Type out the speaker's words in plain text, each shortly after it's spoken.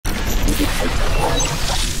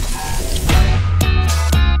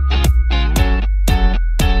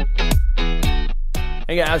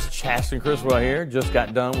Hey guys, Chastain Criswell here. Just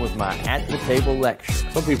got done with my At the Table lecture.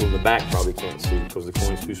 Some people in the back probably can't see because the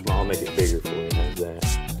coin's too small. I'll make it bigger for you. How's that?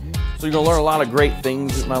 So you're going to learn a lot of great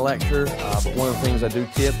things at my lecture, but one of the things I do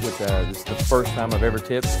tip, which this is the first time I've ever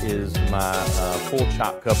tipped, is my full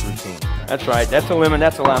chop cup routine. That's right, that's a lemon,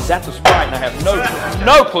 that's a lime, that's a Sprite, and I have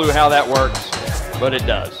no clue how that works, but it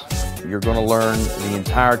does. You're going to learn the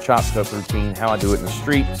entire chop cup routine, how I do it in the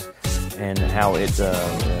streets, and how it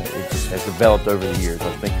just has developed over the years.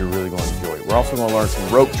 I think you're really going to enjoy it. We're also going to learn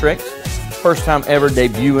some rope tricks. First time ever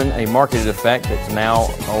debuting a marketed effect that's now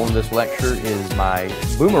on this lecture is my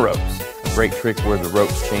boomer ropes. A great trick where the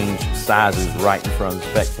ropes change sizes right in front of the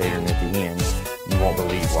spectator, and at the end, you won't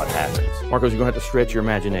believe what happens. Marcos, you're going to have to stretch your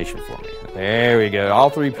imagination for me. There we go. All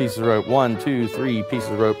 3 pieces of rope. 1, 2, 3 pieces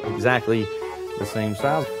of rope, exactly the same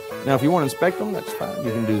size. Now, if you want to inspect them, that's fine.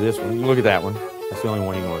 You can do this one. You can look at that one. That's the only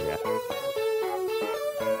one you can look at.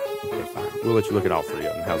 Okay, fine. We'll let you look at all 3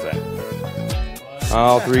 of them. How's that?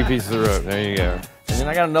 All 3 pieces of rope. There you go. And then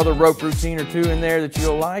I got another rope routine or 2 in there that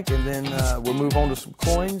you'll like, and then we'll move on to some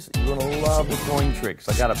coins. You're going to love the coin tricks.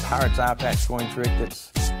 I got a Pirate's Eye Patch coin trick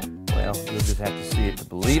that's, well, you'll just have to see it to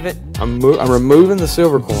believe it. I'm removing the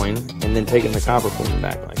silver coin and then taking the copper coin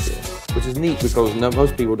back like this, which is neat because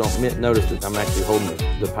most people don't notice that I'm actually holding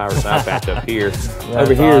the Pirate's Eye Patch up here.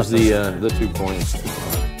 Over here is the 2 coins.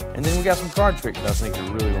 And then we got some card tricks that I think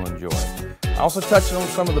you're really going to enjoy. I also touched on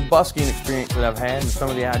some of the busking experience that I've had and some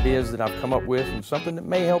of the ideas that I've come up with and something that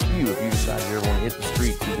may help you if you decide you ever want to hit the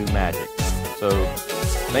streets and do magic. So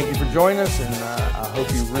thank you for joining us, and I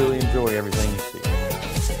hope you really enjoy everything you see.